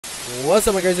What's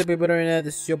up, my guys? People doing it?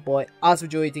 This is your boy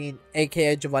Awesome18,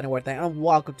 aka Giovanni Warthang, and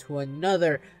welcome to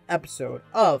another episode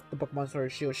of the Pokemon Sword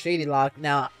and Shield Shadylocke.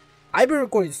 Now, I've been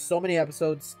recording so many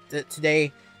episodes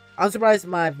today. I'm surprised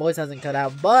my voice hasn't cut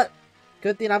out, but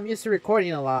good thing I'm used to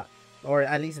recording a lot, or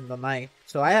at least in the night.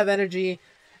 So I have energy.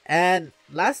 And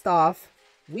last off,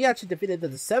 we actually defeated the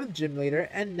 7th gym leader,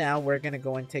 and now we're gonna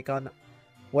go and take on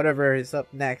whatever is up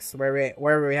next,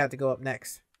 wherever we have to go up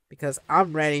next, because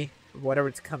I'm ready for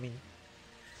whatever's coming.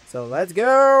 So let's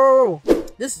go.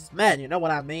 This is mad, you know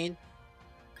what I mean?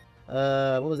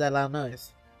 What was that loud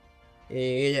noise?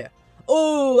 Yeah.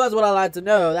 Oh, that's what I like to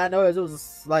know. That noise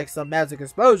was like some magic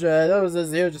explosion. That was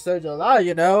this huge surge of light,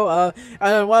 you know. And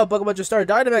then one Pokemon just started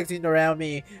Dynamaxing around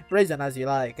me. Praise them as you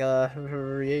like.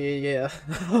 Yeah.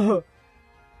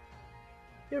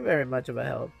 You're very much of a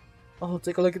help. Oh,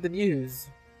 take a look at the news.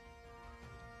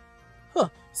 Huh,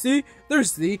 see?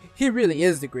 There's the... He really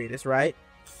is the greatest, right?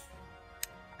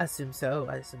 I assume so.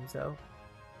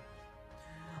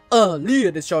 Lee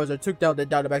and his Charizard took down the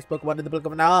Dynamax Pokemon in the blink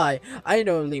of an eye. I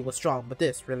know Lee was strong, but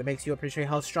this really makes you appreciate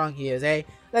how strong he is, eh?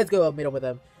 Let's go and meet up with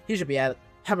him. He should be at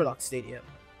Hammerlock Stadium.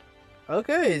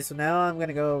 Okay, so now I'm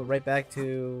gonna go right back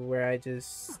to where I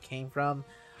just came from.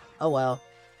 Oh well.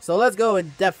 So let's go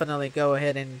and definitely go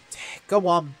ahead and go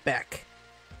on back.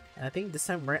 And I think this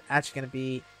time we're actually gonna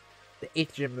be the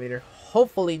 8th gym leader.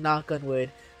 Hopefully, knock on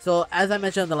wood. So, as I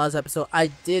mentioned in the last episode, I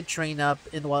did train up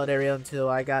in the wild area until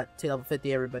I got to level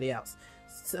 50 everybody else.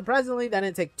 Surprisingly, that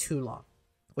didn't take too long,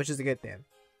 which is a good thing.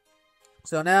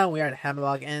 So now we are at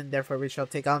Hammerlock, and therefore we shall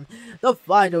take on the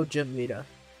final gym leader.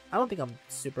 I don't think I'm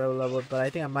super leveled, but I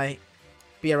think I might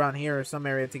be around here or some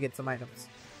area to get some items.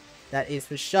 That is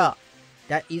for sure.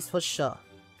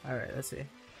 Alright, let's see.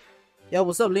 Yo,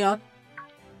 what's up, Leon?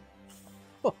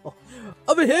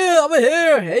 Over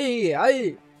here!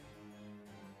 Hey!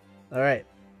 Alright.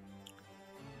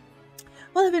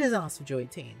 Well, if it is awesome,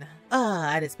 Joy-Teen.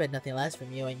 I'd expect nothing less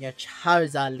from you and your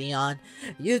Charizard, Leon.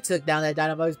 You took down that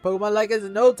Dynamax Pokemon like it's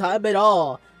no time at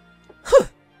all.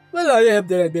 Well, I am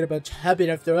that I beat up a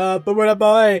champion after all, but what am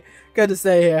I gonna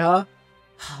say here, huh?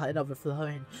 An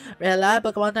overflowing. Red Light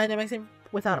Pokemon Dynamaxing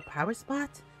without a power spot?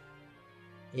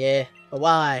 Yeah, but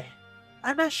why?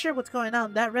 I'm not sure what's going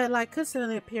on. That red light could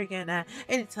suddenly appear again at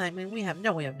any time, and we have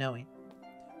no way of knowing.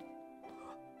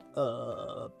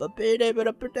 But being able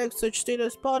to predict such things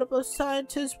is part of a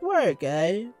scientist's work,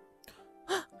 eh?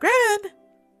 Grand!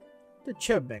 The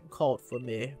chairman called for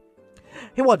me.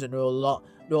 He wanted to know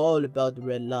all about the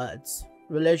red light's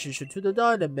relationship to the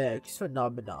Dynamax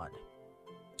phenomenon.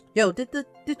 Yo, did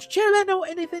the chairman know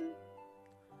anything?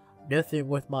 Nothing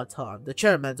worth my time. The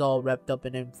chairman's all wrapped up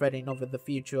in him fretting over the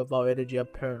future of our energy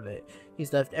apparently.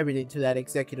 He's left everything to that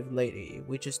executive lady.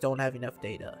 We just don't have enough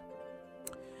data.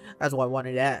 That's why I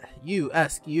wanted to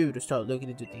ask you to start looking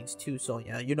into things too,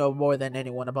 Sonia. You know more than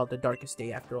anyone about the Darkest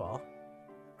Day after all.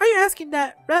 Are you asking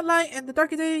that Red Light and the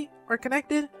Darkest Day are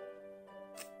connected?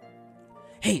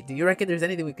 Hey, do you reckon there's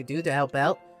anything we could do to help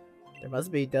out? There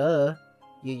must be, duh.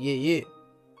 Yeah.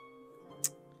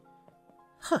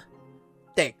 Huh.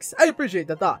 Thanks, I appreciate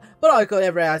the thought, but all I could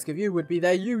ever ask of you would be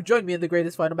that you join me in the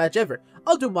greatest final match ever.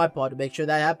 I'll do my part to make sure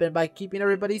that happens by keeping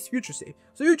everybody's future safe,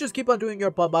 so you just keep on doing your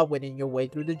part by winning your way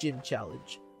through the gym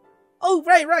challenge. Oh,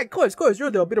 right, of course, you're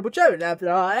the unbeatable champion after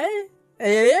all, eh?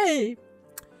 Hey.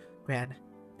 Gran,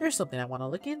 there's something I want to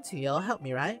look into, you'll help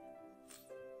me, right?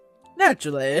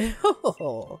 Naturally.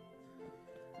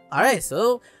 Alright,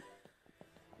 so...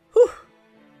 Whew.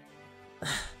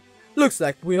 Looks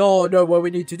like we all know what we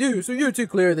need to do, so you two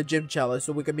clear the gym challenge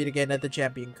so we can meet again at the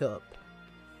Champion Cup.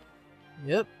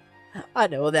 Yep. I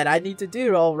know that I need to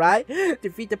do, alright?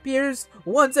 Defeat the peers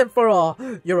once and for all.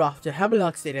 You're off to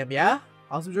Hammerlock Stadium, yeah?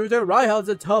 Awesome Jojo, Raihan's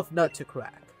a tough nut to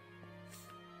crack.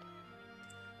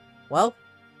 Well,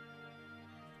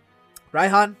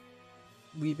 Raihan,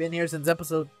 we've been here since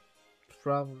episode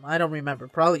from, I don't remember,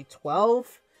 probably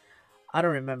 12? I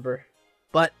don't remember,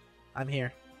 but I'm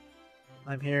here.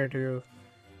 I'm here to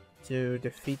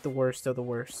defeat the worst of the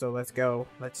worst, so let's go.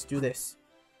 Let's do this.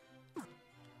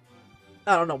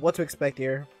 I don't know what to expect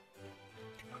here.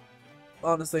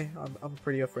 Honestly, I'm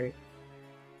pretty afraid.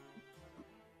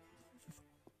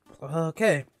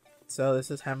 Okay, so this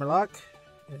is Hammerlock.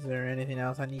 Is there anything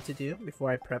else I need to do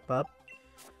before I prep up?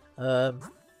 I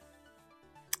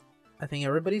think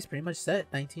everybody's pretty much set.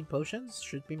 19 potions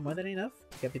should be more than enough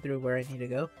to get me through where I need to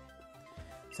go.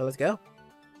 So let's go.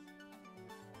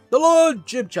 The Lord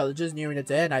Gym Challenge is nearing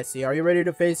its end, I see. Are you ready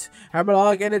to face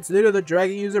Hammerlock and its leader, the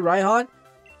Dragon User, Raihan?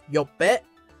 Yo, bet.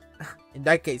 In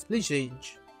that case, please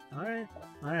change. Alright.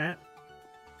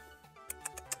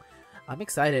 I'm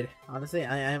excited. Honestly,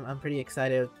 I'm pretty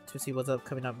excited to see what's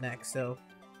coming up next. So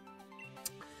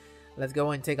let's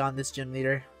go and take on this gym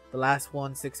leader. The last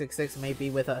one, 666, may be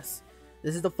with us.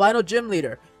 This is the final gym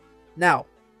leader. Now,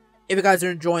 if you guys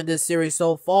are enjoying this series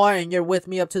so far and you're with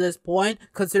me up to this point,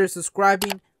 consider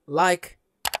subscribing, like,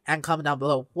 and comment down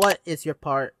below. What's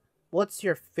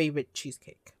your favorite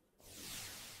cheesecake?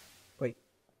 Wait,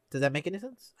 does that make any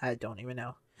sense? I don't even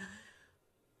know.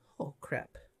 Oh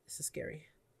crap, this is scary.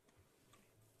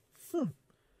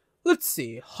 Let's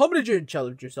see, how many gym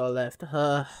challengers are left?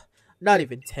 Not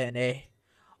even 10, eh?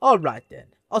 Alright then,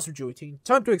 Awesome Joey Team,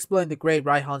 time to explain the Great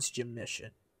Raihan's gym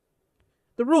mission.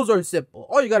 The rules are simple.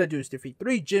 All you gotta do is defeat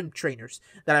 3 gym trainers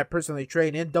that I personally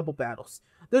train in double battles.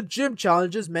 The gym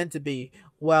challenge is meant to be,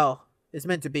 well,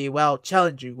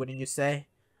 challenging, wouldn't you say?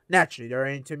 Naturally, there are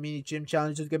intermediate gym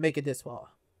challenges that can make it this far.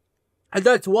 And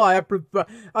that's why I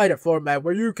provide a format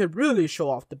where you can really show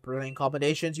off the brilliant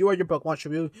combinations you or your Pokemon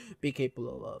should be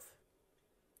capable of.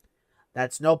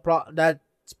 That's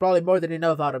probably more than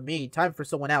enough out of me. Time for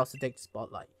someone else to take the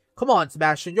spotlight. Come on,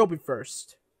 Sebastian, you'll be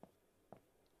first.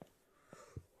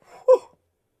 Whew.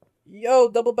 Yo,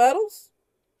 double battles?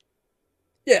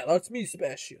 Yeah, that's me,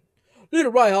 Sebastian.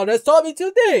 Leader Raihan has taught me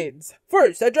 2 things.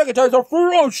 First, that dragon types are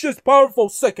ferocious, powerful.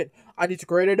 Second, I need to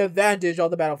create an advantage on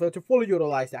the battlefield to fully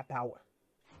utilize that power.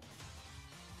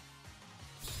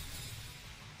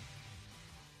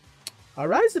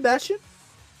 Alright, Sebastian.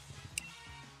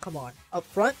 Come on, up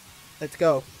front. Let's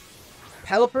go.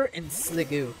 Pelipper and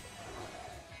Sliggoo.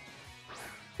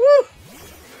 Woo!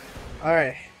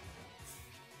 Alright.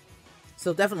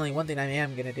 So definitely one thing I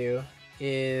am gonna do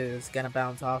is gonna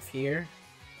bounce off here.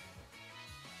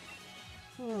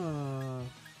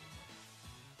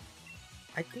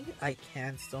 I think I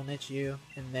can Stone Edge you,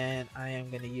 and then I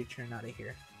am gonna U-turn out of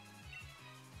here.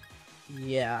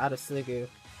 Yeah, out of Sliggoo.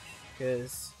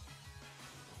 Because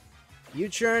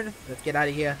U-turn, let's get out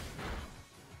of here.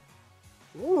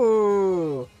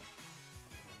 Ooh!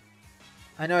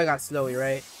 I know I got Slowy,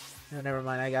 right? No, never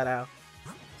mind, I got out.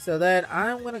 So then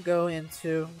I'm gonna go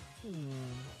into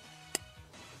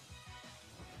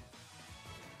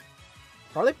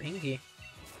probably Pinky.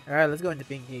 Alright, let's go into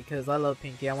Pinky, because I love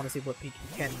Pinky. I want to see what Pinky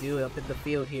can do up in the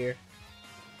field here.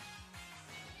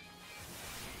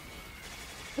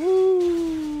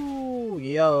 Ooh,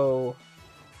 yo.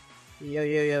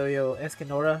 Yo.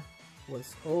 Escanora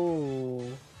was, oh.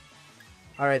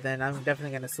 Alright then, I'm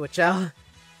definitely going to switch out.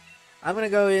 I'm going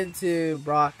to go into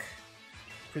Brock,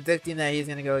 predicting that he's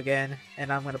going to go again,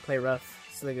 and I'm going to play rough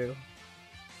Sliggoo.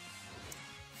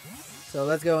 So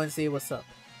let's go and see what's up.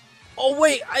 Oh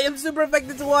wait, I am super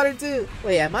affected to water too.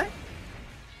 Wait, am I?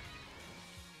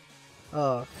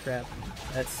 Oh crap,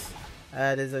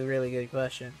 that is a really good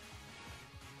question.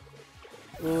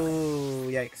 Ooh,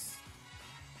 yikes!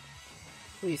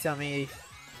 Please tell me.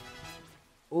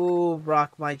 Ooh,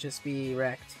 Brock might just be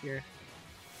wrecked here.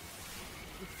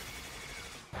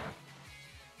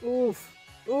 Oof,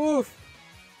 oof.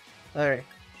 All right,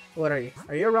 what are you?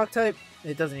 Are you a rock type?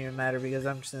 It doesn't even matter because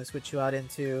I'm just gonna switch you out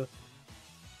into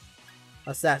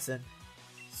Assassin.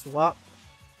 Swap.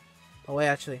 Oh wait,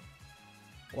 actually.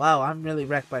 Wow, I'm really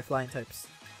wrecked by flying types.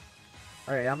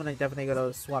 Alright, I'm gonna definitely go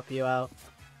to swap you out.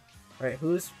 Alright,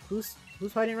 who's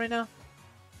fighting right now?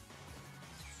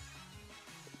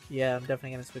 Yeah, I'm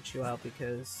definitely gonna switch you out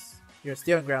because you're a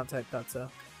steel and ground type, thought so.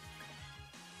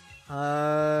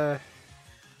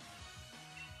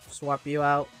 Swap you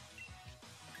out.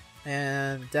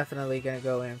 And definitely gonna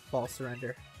go in false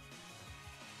surrender.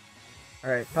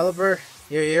 Alright, Pelipper,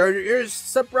 you're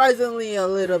surprisingly a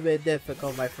little bit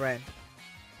difficult, my friend.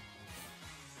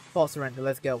 False surrender,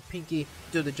 let's go. Pinky,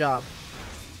 do the job.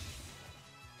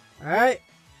 Alright.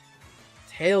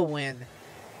 Tailwind.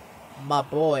 My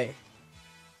boy.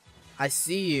 I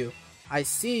see you. I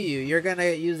see you. You're gonna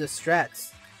use the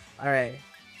strats. Alright,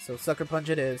 so Sucker Punch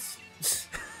it is.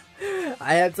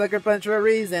 I had Sucker Punch for a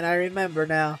reason, I remember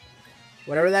now.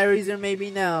 Whatever that reason may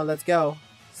be now, let's go.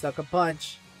 Sucker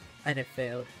Punch. And it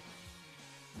failed.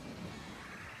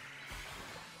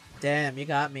 Damn, you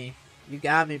got me. You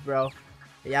got me, bro.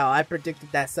 Yo, I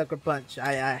predicted that Sucker Punch.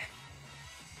 I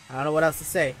don't know what else to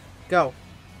say. Go.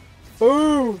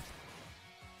 Boom!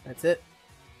 That's it.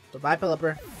 Bye-bye,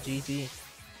 Pelipper. GG.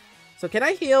 So can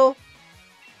I heal?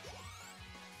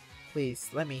 Please,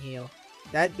 let me heal.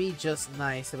 That'd be just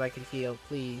nice if I could heal,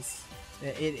 please.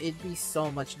 It'd be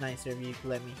so much nicer if you could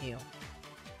let me heal.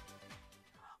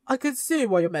 I can see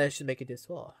why you managed to make it this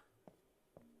far.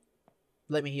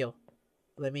 Let me heal.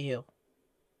 Let me heal.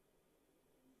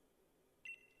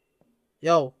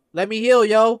 Yo, let me heal,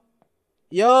 yo.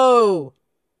 Yo.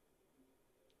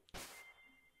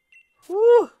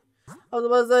 Whew. I was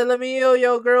about to say, let me heal,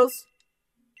 yo, girls.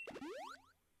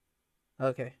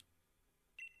 Okay.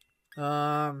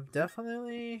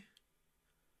 Definitely.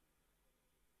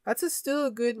 Still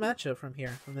a good matchup from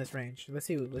here, from this range. Let's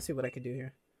see what I can do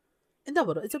here. And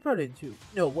double, it's important to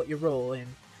know what your role in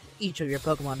each of your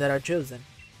Pokemon that are chosen.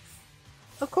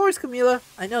 Of course, Camila,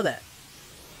 I know that.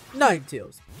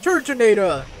 Ninetales,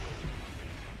 Turtonator.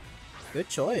 Good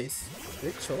choice.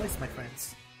 Good choice, my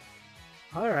friends.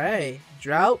 Alright,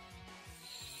 Drought.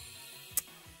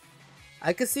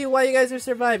 I can see why you guys are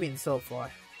surviving so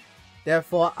far.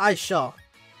 Therefore, I shall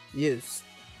use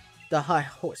the high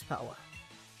horsepower.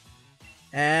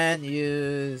 And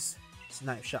use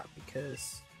Snipe Shot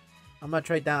because I'm gonna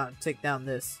take down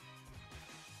this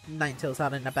Ninetales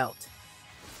out and about.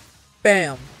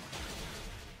 Bam!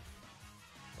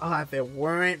 Oh, if it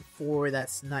weren't for that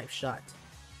Snipe Shot.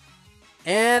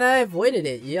 And I avoided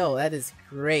it. Yo, that is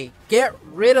great. Get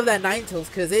rid of that Ninetales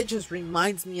because it just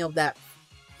reminds me of that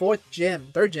third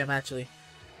gym actually.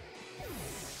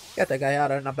 Got that guy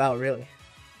out and about, really.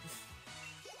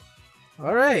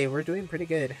 Alright, we're doing pretty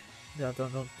good. No,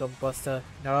 don't bust her.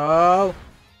 No!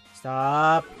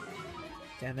 Stop!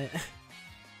 Damn it.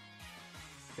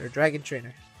 You're a dragon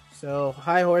trainer. So,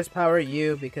 high horsepower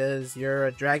you because you're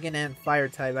a dragon and fire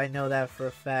type. I know that for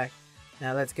a fact.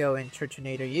 Now let's go and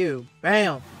Turtonator you.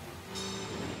 Bam!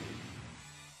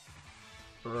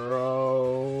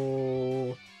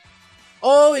 Bro.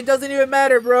 Oh, it doesn't even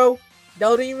matter, bro.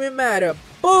 Doesn't even matter.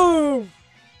 Boom!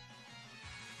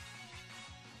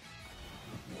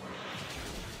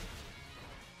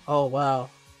 Oh, wow.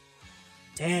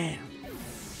 Damn.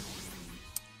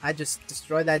 I just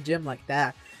destroyed that gym like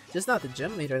that. Just not the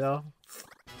gym leader, though.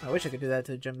 I wish I could do that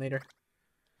to the gym leader.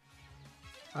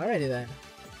 Alrighty then.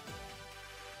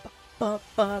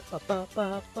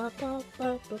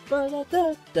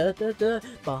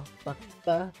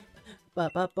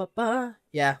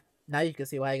 Yeah, now you can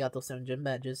see why I got those 7 gym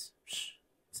badges.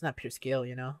 It's not pure skill,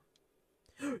 you know.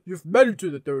 You've made it to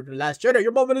the third and last Jedi.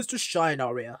 Your moment is to shine,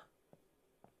 Aria.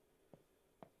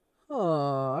 Oh,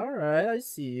 alright, I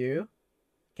see you.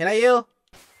 Can I heal?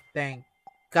 Thank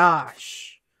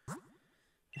gosh.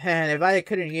 And if I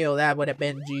couldn't heal, that would have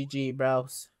been GG,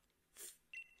 bros.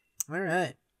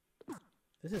 Alright.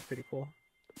 This is pretty cool.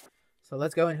 So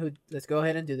let's go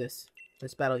ahead and do this.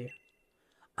 Let's battle you.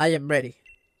 I am ready.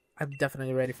 I'm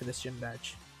definitely ready for this gym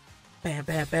badge. Bam,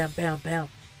 bam, bam, bam, bam.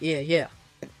 Yeah, yeah.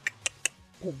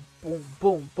 Boom, boom,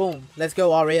 boom, boom. Let's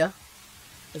go, Aria.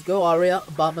 Let's go, Aria.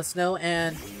 Obama Snow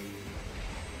and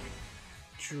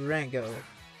Drango.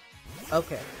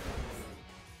 Okay.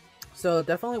 So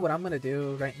definitely what I'm gonna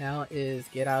do right now is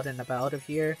get out and about of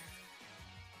here.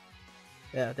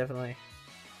 Yeah, definitely.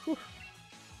 Whew.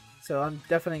 So I'm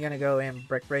definitely gonna go and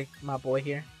break my boy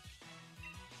here.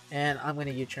 And I'm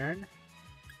gonna U-turn.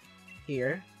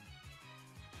 Here.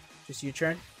 Just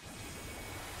U-turn.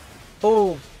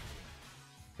 Boom!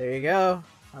 There you go.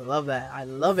 I love that. I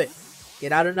love it.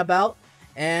 Get out and about.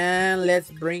 And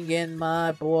let's bring in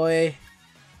my boy.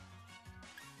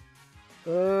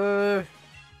 Can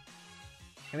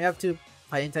we have 2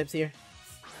 fighting types here?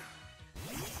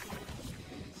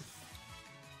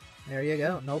 There you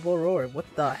go. Noble Roar. What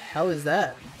the hell is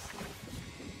that?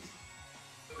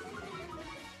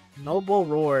 Noble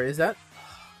Roar. Is that?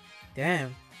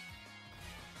 Damn.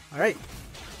 Alright.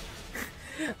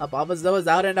 Obama Snow is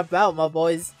out and about, my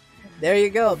boys. There you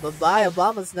go. Bye-bye,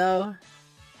 Obama Snow.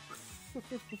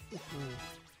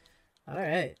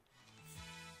 Alright.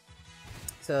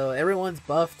 So, everyone's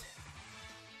buffed.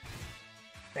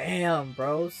 Bam,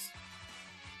 bros.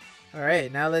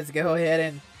 Alright, now let's go ahead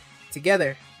and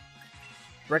together.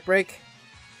 Break.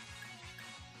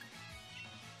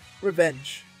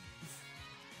 Revenge.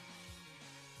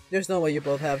 There's no way you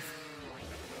both have.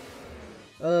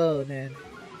 Oh, man.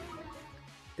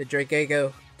 The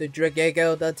Dragago. The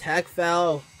Dragago. The attack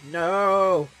fell.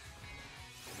 No.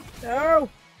 No.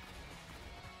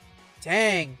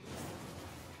 Dang.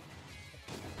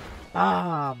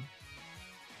 Bomb.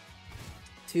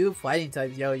 2 fighting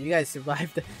types. Yo, you guys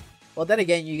survived. Well, then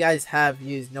again, you guys have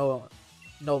used Noble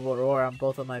Roar on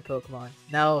both of my Pokemon.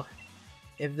 Now,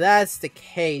 if that's the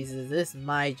case, this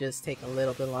might just take a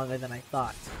little bit longer than I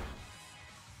thought.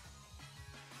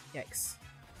 Yikes.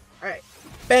 Alright.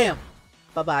 Bam!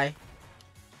 Bye-bye.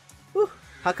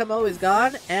 Hakamo is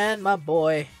gone, and my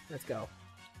boy. Let's go.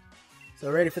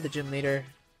 So, ready for the gym leader.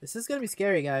 This is gonna be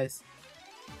scary, guys.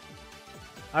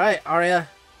 Alright, Aria.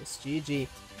 It's GG.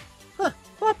 Huh.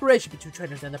 Cooperation between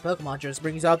trainers and the Pokemon just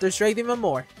brings out their strength even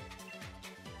more.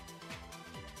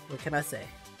 What can I say?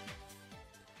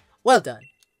 Well done.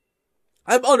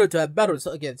 I'm honored to have battled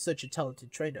against such a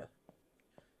talented trainer.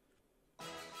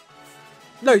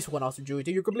 Nice one, Awesome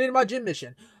Juity. You completed my gym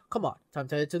mission. Come on, time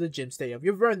to head to the gym stadium.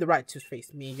 You've earned the right to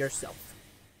face me yourself.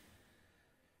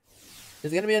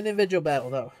 It's gonna be an individual battle,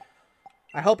 though.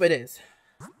 I hope it is.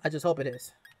 I just hope it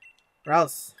is. Or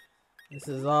else, this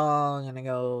is all gonna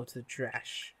go to the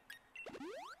trash.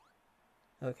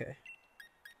 Okay.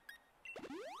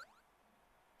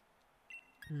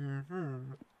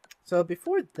 So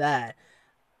before that,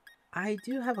 I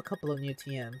do have a couple of new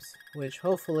TMs, which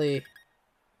hopefully...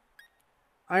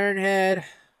 Ironhead.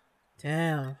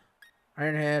 Damn.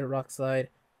 Ironhead, Rockslide.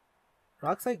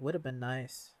 Rockslide would have been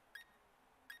nice.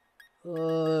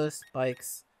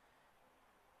 Spikes.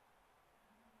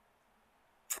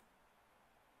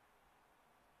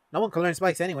 No one can learn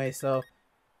Spikes anyway, so...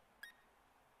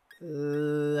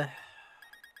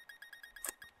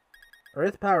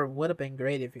 Earth Power would have been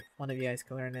great if one of you guys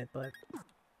could learn it, but...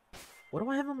 What do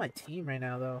I have on my team right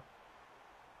now, though?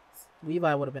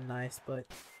 Levi would have been nice, but...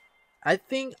 I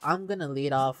think I'm gonna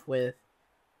lead off with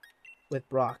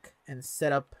Brock and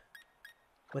set up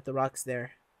with the rocks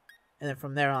there. And then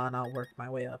from there on, I'll work my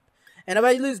way up. And if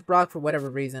I lose Brock for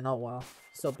whatever reason, oh well.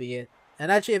 So be it.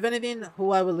 And actually, if anything, who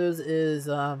I would lose is...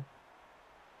 I'll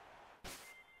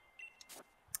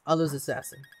lose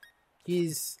Assassin.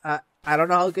 He's... I don't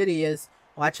know how good he is.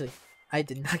 Well, actually, I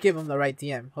did not give him the right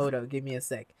DM. Hold up, give me a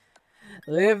sec.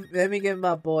 Let me give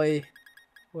my boy...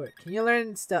 Wait, can you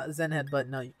learn Zen Headbutt?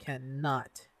 No, you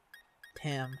cannot.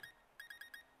 Damn.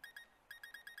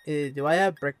 Do I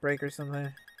have Brick Break or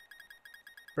something?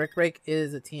 Brick Break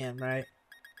is a TM, right?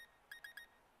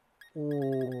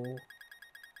 Ooh.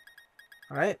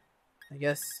 Alright. I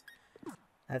guess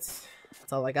that's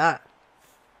all I got.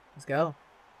 Let's go.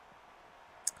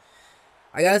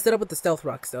 I gotta set up with the Stealth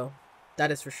Rocks, though.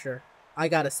 That is for sure. I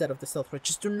gotta set up the Stealth Rocks.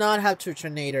 Just do not have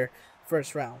Tornator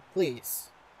first round, please.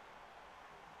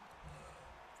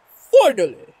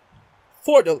 Finally,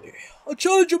 a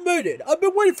challenger made it. I've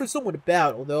been waiting for someone to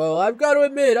battle, though. I've got to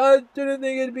admit, I didn't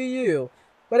think it'd be you.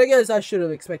 But I guess I should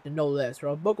have expected no less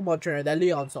from a Pokemon trainer that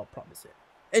Leon saw promising.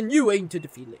 And you aim to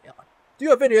defeat Leon. Do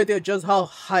you have any idea just how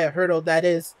high a hurdle that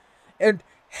is? And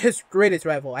his greatest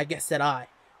rival, I guess that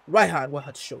Raihan will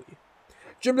have to show you.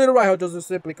 Gym Leader Raihan doesn't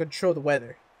simply control the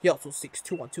weather. He also seeks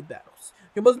 2-on-2 battles.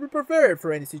 You must be prepared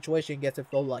for any situation against a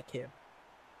foe like him.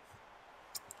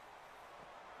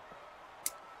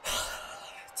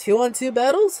 2-on-2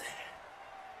 battles?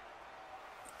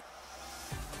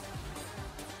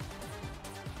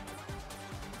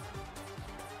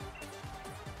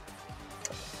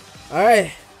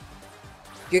 Alright.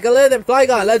 Gigalith and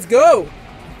Flygon, let's go!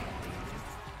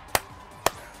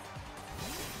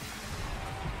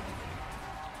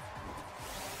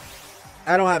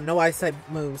 I don't have no ice type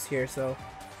moves here, so...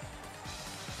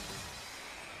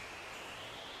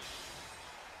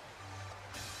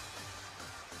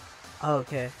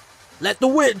 Okay. Let the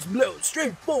winds blow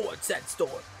straight forward, Sandstorm.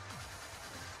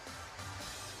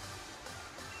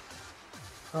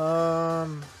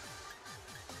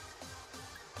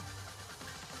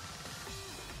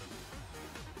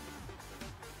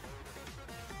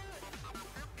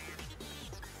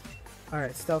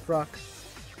 Alright, Stealth Rock.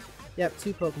 Yep,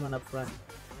 2 Pokemon up front.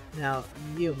 Now,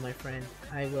 you, my friend,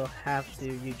 I will have to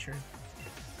U-turn.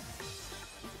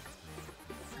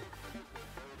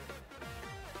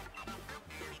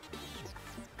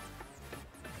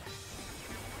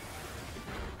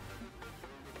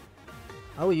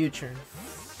 I will U-turn.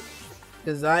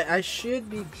 Because I should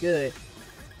be good.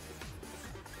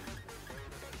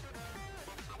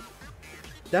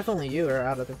 Definitely you are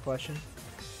out of the question.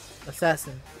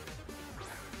 Assassin.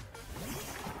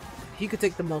 He could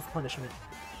take the most punishment.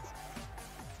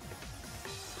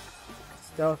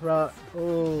 Stealth Rock.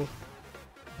 Oh.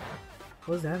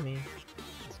 What does that mean?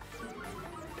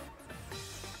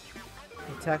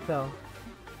 Attack fell.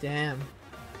 Damn.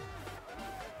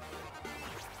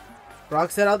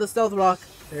 Brock set out the Stealth Rock.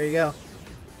 There you go.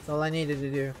 That's all I needed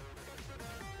to do.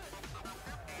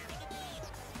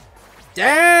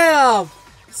 Damn!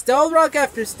 Stealth Rock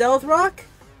after Stealth Rock?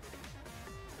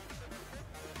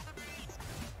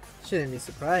 Shouldn't be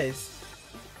surprised.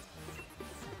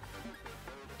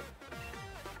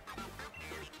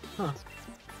 Huh.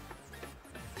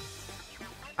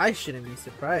 I shouldn't be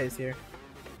surprised here.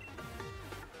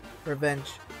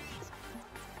 Revenge.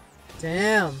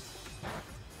 Damn.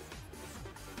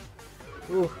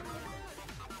 Ooh.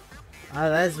 Ah,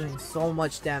 that's doing so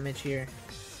much damage here.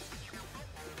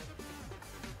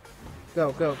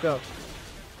 Go, go, go.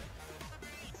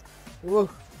 Ooh.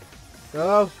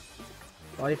 Go.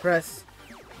 Body press.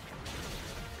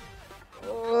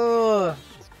 Oh.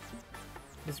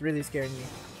 It's really scaring me.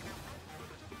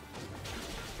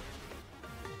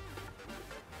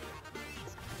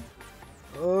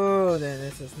 Oh, then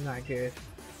this is not good.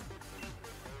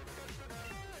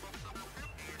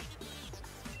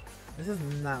 This is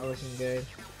not looking good.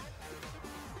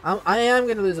 I am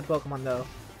gonna lose a Pokemon though.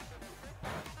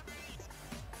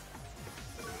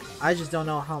 I just don't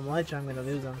know how much I'm gonna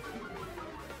lose them.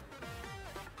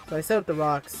 So I set up the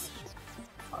rocks.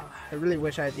 I really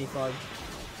wish I had defog.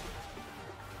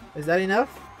 Is that enough?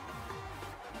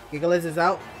 Gigalith is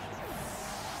out.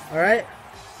 Alright.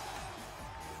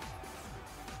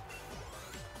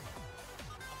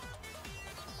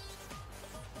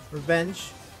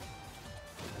 Revenge.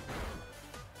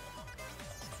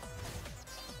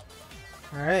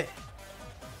 Alright.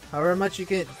 However much you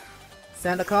can.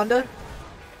 Sandaconda.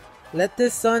 Let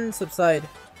this sun subside.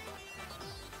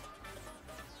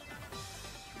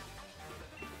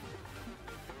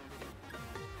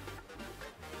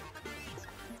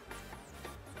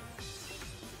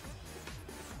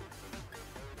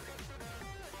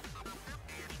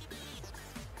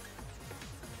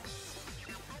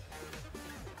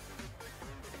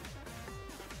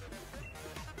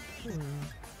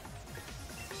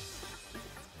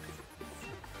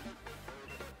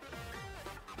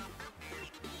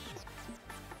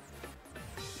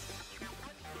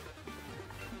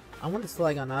 I want this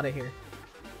Flygon out of here.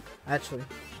 Actually.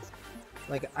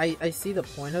 Like, I see the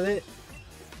point of it,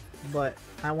 but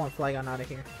I want Flygon out of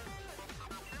here.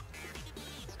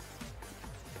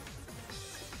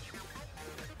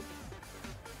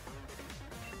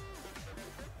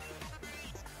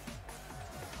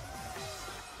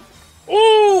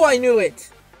 Oh, I knew it!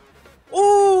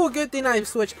 Oh, good thing I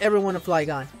switched everyone to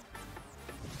Flygon.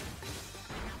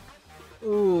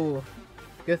 Ooh,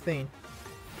 good thing.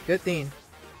 Good thing.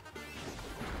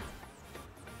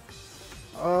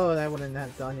 Oh, that wouldn't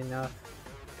have done enough.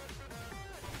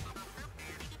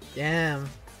 Damn.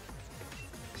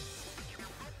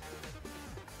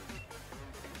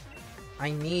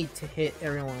 I need to hit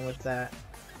everyone with that.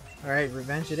 Alright,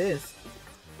 revenge it is.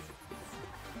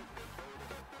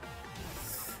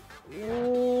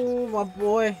 Ooh, my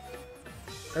boy.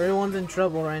 Everyone's in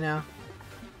trouble right now.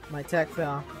 My attack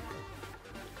fell.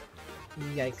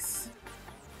 Yikes.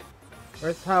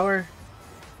 Earth power.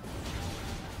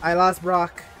 I lost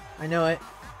Brock. I know it.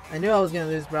 I knew I was gonna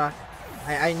lose Brock.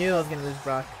 I knew I was gonna lose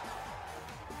Brock.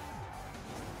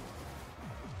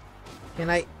 Can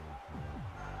I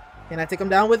take him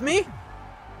down with me?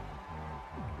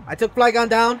 I took Flygon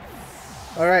down.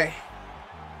 Alright.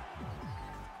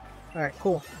 Alright,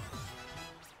 cool.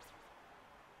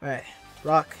 Alright.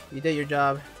 Brock, you did your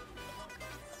job.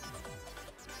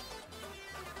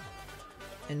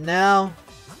 And now,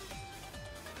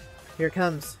 here it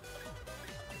comes.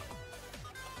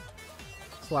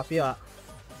 Swap you out.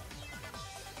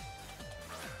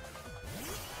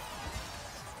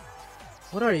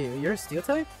 What are you? You're a steel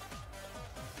type?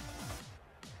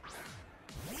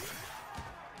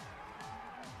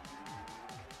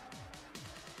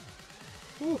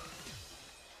 Whew.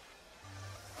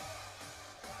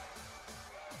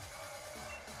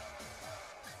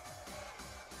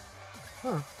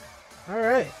 Huh.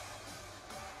 Alright.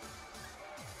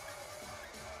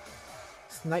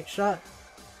 Snipe shot.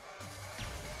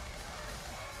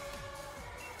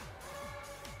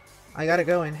 I gotta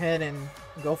go ahead and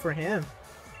go for him.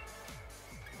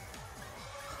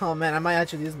 Oh man, I might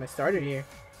actually use my starter here.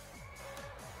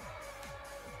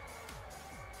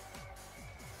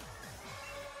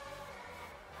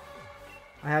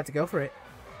 I have to go for it.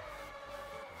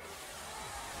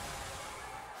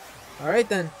 Alright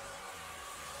then.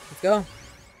 Let's go.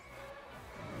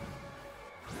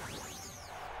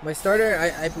 My starter,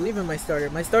 I believe in my starter.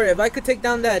 My starter, if I could take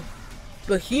down that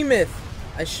behemoth,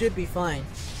 I should be fine.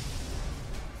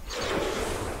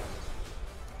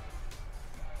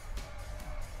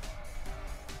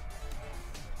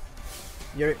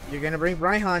 You're gonna bring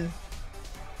Raihan.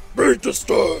 Beat the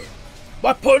star!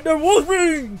 My partner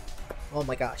Wolverine! Oh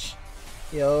my gosh.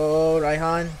 Yo,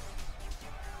 Raihan.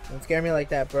 Don't scare me like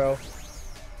that, bro.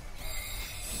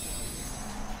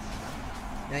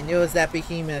 I knew it was that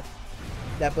behemoth.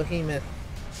 That behemoth.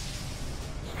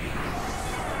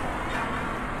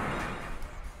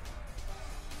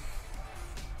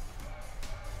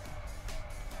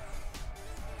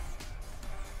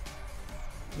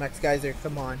 Max Geyser,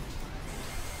 come on.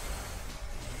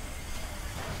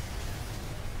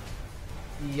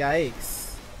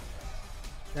 Yikes.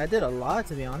 That did a lot,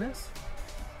 to be honest.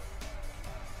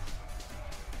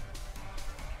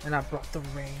 And I brought the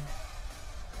rain.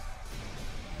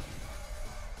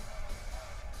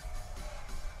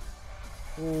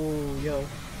 Ooh, yo.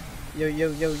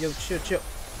 Yo, chill.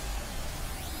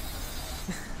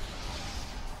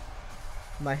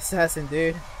 My assassin,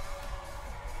 dude.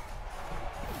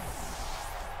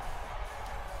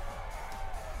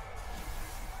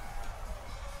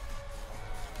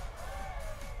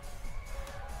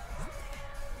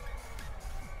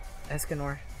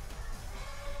 Escanor.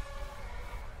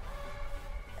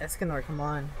 Escanor, come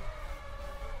on.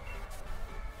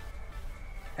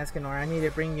 Escanor, I need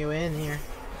to bring you in here.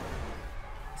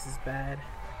 This is bad.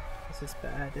 This is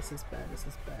bad. This is bad. This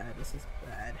is bad. This is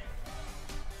bad.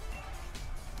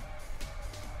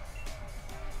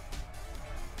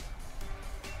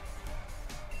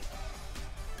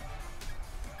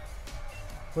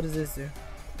 What does this do?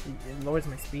 It lowers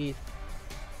my speed.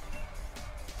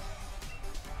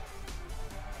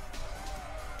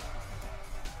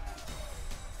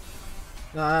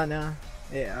 No.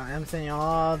 Yeah, I'm saying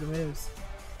all the moves.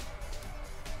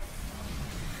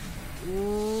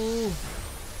 Ooh.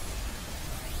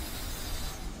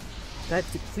 That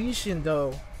depletion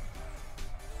though.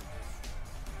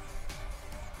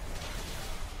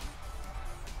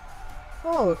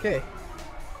 Oh, okay.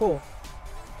 Cool.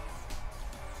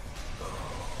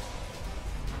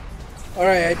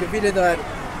 Alright, I defeated that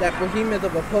behemoth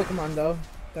of a Pokemon though.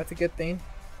 That's a good thing.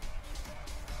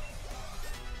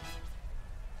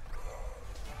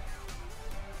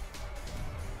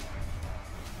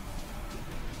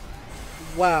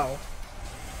 Wow.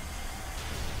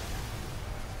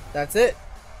 That's it.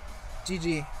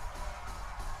 GG.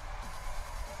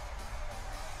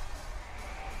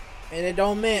 And it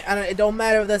don't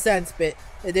matter if the sand spit.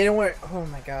 It didn't work. Oh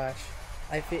my gosh.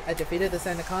 I defeated the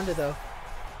Sandaconda though.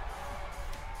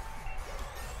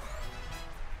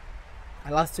 I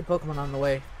lost 2 Pokemon on the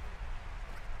way.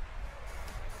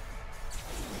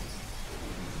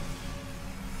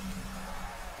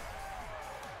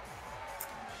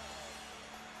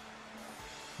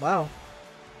 Wow.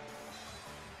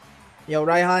 Yo,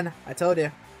 Raihan, I told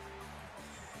you.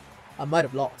 I might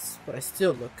have lost, but I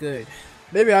still look good.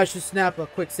 Maybe I should snap a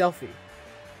quick selfie.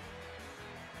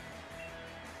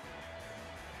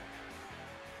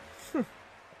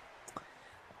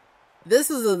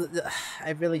 This is I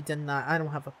really did not. I don't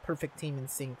have a perfect team in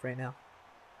sync right now.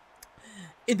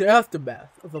 In the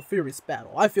aftermath of a furious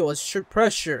battle, I feel as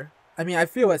pressure. I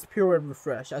feel as pure and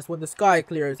refreshed as when the sky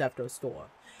clears after a storm.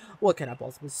 What can I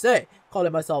possibly say?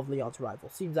 Calling myself Leon's rival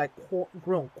seems like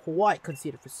grown quite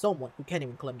conceited for someone who can't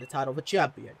even claim the title of a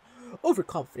champion.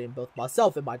 Overconfident in both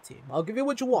myself and my team. I'll give you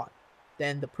what you want.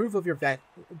 Then the proof of your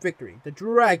victory, the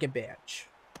Dragon Badge.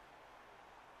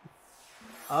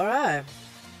 Alright.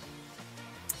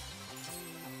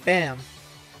 Bam.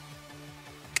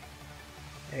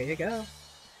 There you go.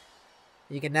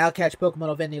 You can now catch Pokemon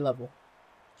of any level.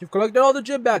 You've collected all the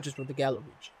gym badges from the Galar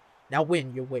region. Now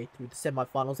win your way through the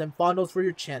semifinals and finals for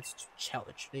your chance to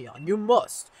challenge Leon. You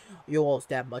must. You owe us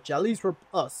that much, at least for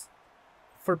us.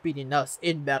 For beating us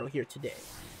in battle here today.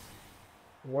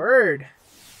 Word.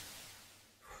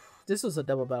 This was a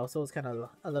double battle, so it's kind of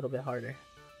a little bit harder.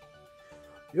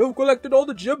 You've collected all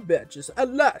the gym badges.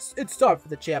 At last, it's time for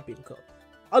the Champion Cup.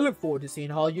 I look forward to seeing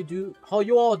how you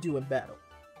all do in battle.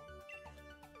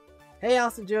 Hey,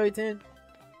 Awesome Joeyton.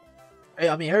 Hey,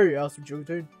 Awesome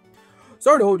Joeyton.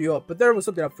 Sorry to hold you up, but there was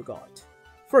something I forgot.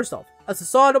 First off, as a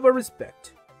sign of our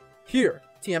respect, here,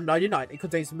 TM99, it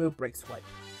contains a move break swipe.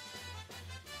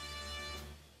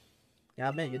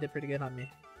 Yeah, man, you did pretty good on me.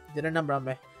 You did a number on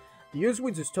me. The user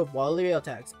wins his tough while he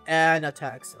attacks and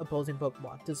attacks opposing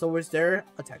Pokemon. This lowers their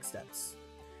attack stats.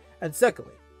 And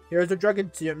secondly, here's the Dragon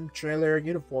Team trailer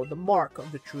uniform, the mark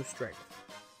of the true strength.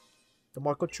 The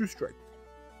mark of true strength.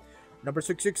 Number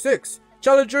 666.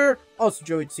 Challenger, also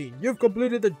Joeyton, you've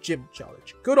completed the gym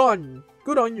challenge. Good on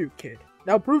you, kid.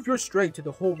 Now prove your strength to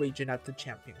the whole region at the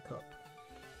Champion Cup.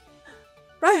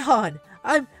 Raihan,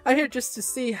 I'm here just to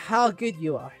see how good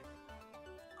you are.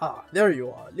 Ah, there you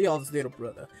are, Leon's little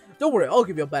brother. Don't worry, I'll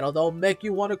give you a battle that'll make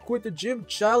you want to quit the gym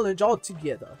challenge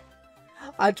altogether.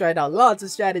 I tried out lots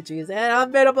of strategies, and I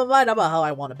made up my mind about how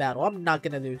I want to battle. I'm not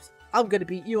gonna lose. I'm gonna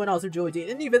beat you and also Joeyton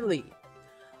and even Lee.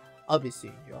 I'll be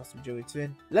seeing you, Awesome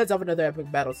Joeyton. Let's have another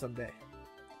epic battle someday.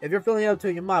 If you're feeling up to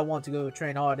it, you might want to go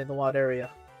train hard in the wild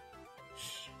area.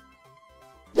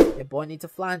 Your boy needs a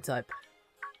flying type.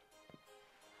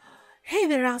 Hey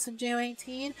there, Awesome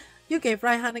Joeyton. You gave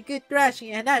Raihan a good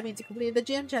thrashing, and that means you completed the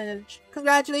gym challenge.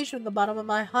 Congratulations from the bottom of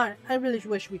my heart. I really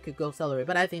wish we could go celebrate,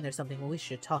 but I think there's something we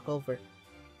should talk over.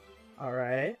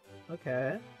 Alright.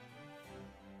 Okay.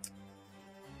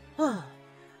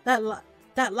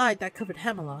 That light that covered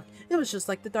Hammerlock, it was just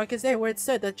like the darkest day where it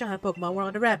said that giant Pokemon were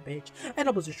on a rampage and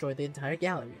almost destroyed the entire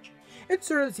Galar region. It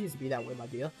certainly seems to be that way, my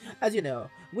dear. As you know,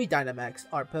 we Dynamax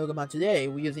our Pokemon today,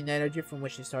 we're using the energy from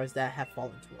wishing stars that have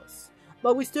fallen to us.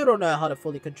 But we still don't know how to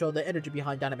fully control the energy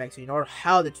behind Dynamaxing or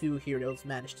how the two heroes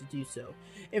managed to do so.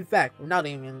 In fact, we're not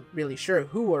even really sure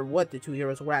who or what the two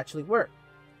heroes actually were.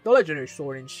 The legendary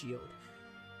Sword and Shield.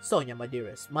 Sonia, my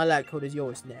dearest, my light code is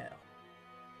yours now.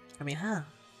 I mean, huh?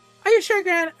 Are you sure,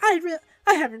 Gran?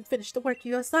 I haven't finished the work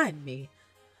you assigned me.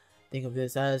 Think of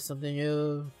this as something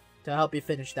to help you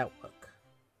finish that work.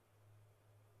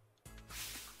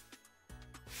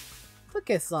 Look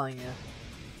at Sonya.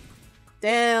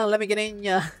 Damn, let me get in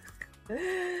ya.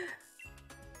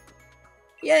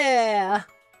 Yeah!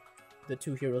 The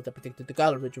two heroes that predicted the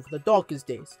Gala ritual for the darkest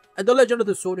days, and the legend of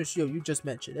the sword and shield you just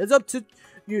mentioned. It's up to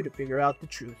you to figure out the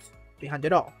truth behind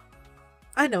it all.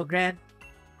 I know, Gran.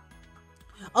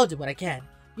 I'll do what I can.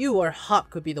 You or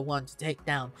Hop could be the one to take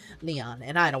down Leon,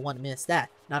 and I don't want to miss that.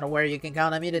 Not to worry, you can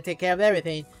count on me to take care of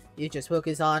everything. You just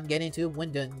focus on getting to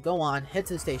Wyndon. Go on, head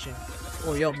to the station,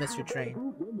 or you'll miss your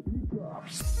train.